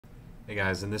Hey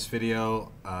guys, in this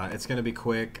video, it's going to be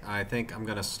quick. I think I'm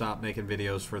going to stop making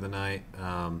videos for the night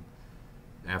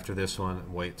after this one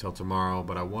and wait till tomorrow,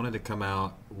 but I wanted to come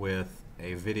out with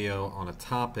a video on a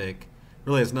topic.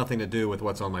 Really has nothing to do with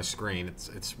what's on my screen.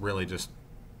 It's really just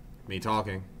me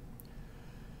talking.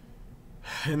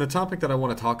 And the topic that I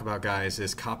want to talk about, guys,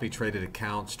 is copy traded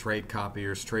accounts, trade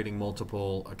copiers, trading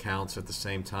multiple accounts at the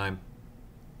same time.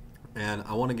 And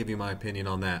I want to give you my opinion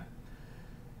on that.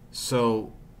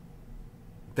 So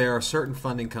there are certain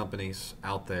funding companies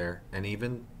out there, and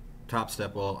even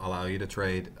TopStep will allow you to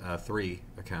trade 3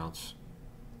 accounts.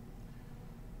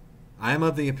 I am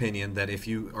of the opinion that if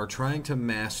you are trying to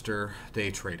master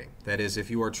day trading, that is, if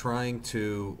you are trying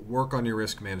to work on your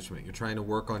risk management, you're trying to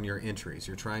work on your entries,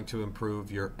 you're trying to improve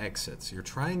your exits, you're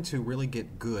trying to really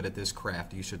get good at this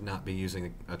craft, you should not be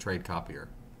using a trade copier.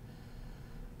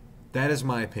 That is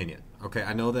my opinion. Okay,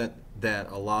 I know that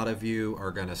a lot of you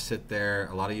are going to sit there.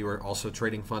 A lot of you are also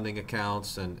trading funding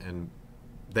accounts, and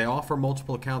they offer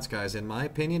multiple accounts, guys. In my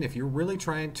opinion, if you're really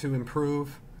trying to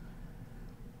improve,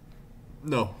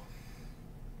 no.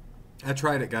 I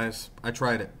tried it, guys. I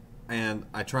tried it. And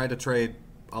I tried to trade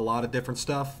a lot of different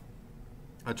stuff.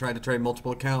 I tried to trade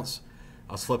multiple accounts.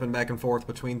 I was flipping back and forth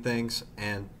between things,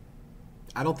 and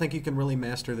I don't think you can really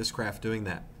master this craft doing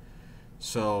that.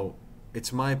 So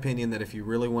it's my opinion that if you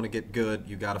really want to get good,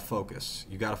 you got to focus.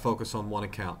 You got to focus on one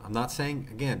account. I'm not saying,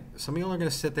 again, some of y'all are going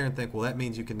to sit there and think, well, that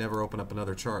means you can never open up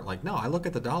another chart. Like, no, I look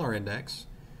at the dollar index.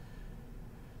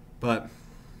 But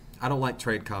I don't like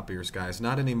trade copiers, guys.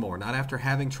 Not anymore. Not after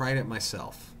having tried it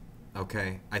myself.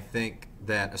 Okay? I think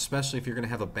that especially if you're going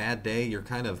to have a bad day, you're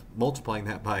kind of multiplying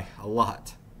that by a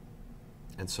lot.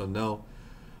 And so, no,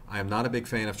 I am not a big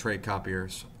fan of trade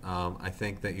copiers. I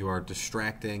think that you are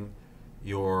distracting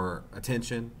your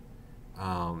attention.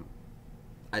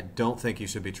 I don't think you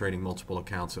should be trading multiple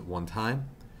accounts at one time.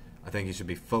 I think you should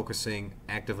be focusing,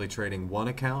 actively trading one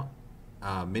account.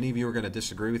 Many of you are going to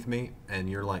disagree with me, and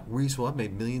you're like, Reese, well, I've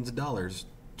made millions of dollars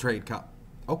trade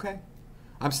Okay.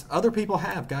 Other people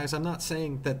have, guys. I'm not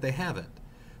saying that they haven't.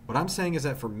 What I'm saying is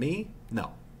that for me,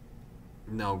 no.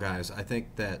 No, guys. I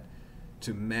think that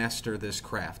to master this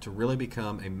craft, to really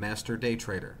become a master day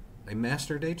trader, I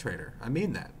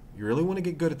mean that. You really want to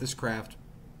get good at this craft?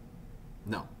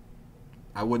 No,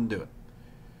 I wouldn't do it.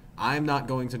 I'm not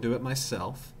going to do it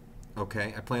myself.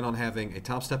 Okay, I plan on having a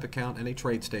TopStep account and a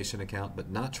TradeStation account, but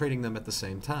not trading them at the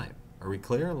same time. Are we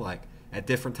clear? Like at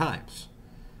different times.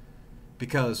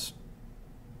 Because,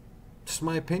 just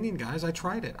my opinion, guys, I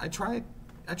tried it. I tried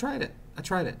it.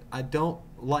 I don't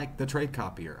like the trade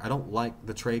copier. I don't like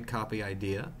the trade copy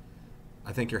idea.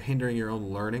 I think you're hindering your own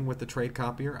learning with the trade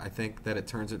copier. I think that it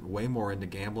turns it way more into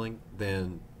gambling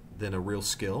than a real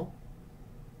skill.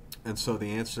 And so the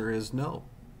answer is no.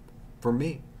 For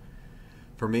me.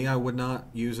 For me, I would not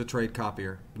use a trade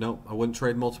copier. No, I wouldn't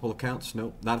trade multiple accounts.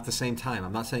 No, not at the same time.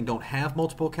 I'm not saying don't have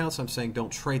multiple accounts. I'm saying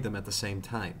don't trade them at the same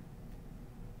time.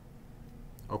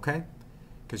 Okay?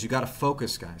 Because you got to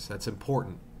focus, guys. That's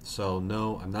important. So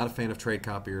no, I'm not a fan of trade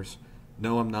copiers.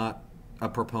 No, I'm not a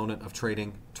proponent of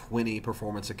trading 20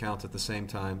 performance accounts at the same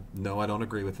time. No, I don't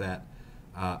agree with that.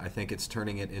 I think it's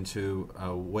turning it into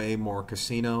a way more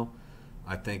casino.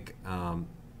 I think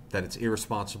that it's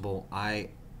irresponsible.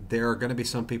 There are going to be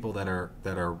some people that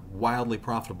are wildly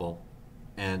profitable,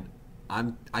 and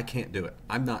I can't do it.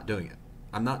 I'm not doing it.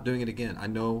 I'm not doing it again. I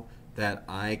know that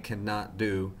I cannot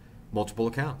do multiple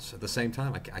accounts at the same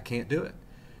time. I can't do it.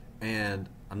 And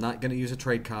I'm not going to use a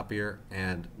trade copier,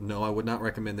 and no, I would not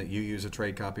recommend that you use a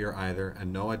trade copier either.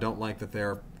 And no, I don't like that there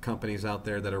are companies out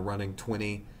there that are running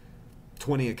 20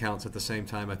 accounts at the same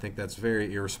time. I think that's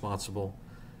very irresponsible.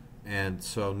 And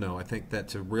so no, I think that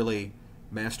to really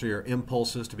master your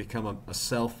impulses, to become a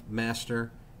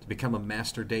self-master, to become a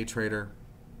master day trader,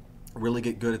 really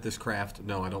get good at this craft,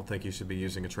 no, I don't think you should be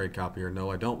using a trade copier. No,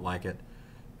 I don't like it,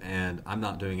 and I'm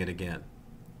not doing it again.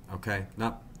 Okay?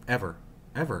 Not ever.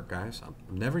 Ever, guys.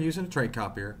 I'm never using a trade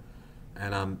copier,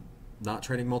 and I'm not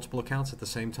trading multiple accounts at the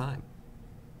same time.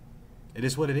 It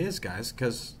is what it is, guys,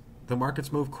 because the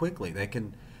markets move quickly.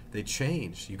 They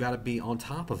change. You got to be on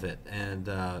top of it. And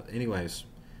anyways,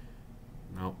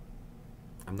 no,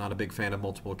 I'm not a big fan of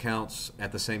multiple accounts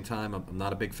at the same time. I'm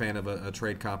not a big fan of a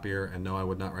trade copier, and no, I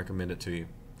would not recommend it to you.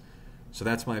 So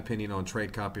that's my opinion on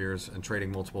trade copiers and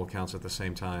trading multiple accounts at the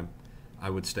same time. I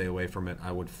would stay away from it.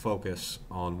 I would focus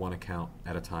on one account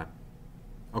at a time.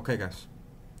 Okay, guys,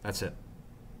 that's it.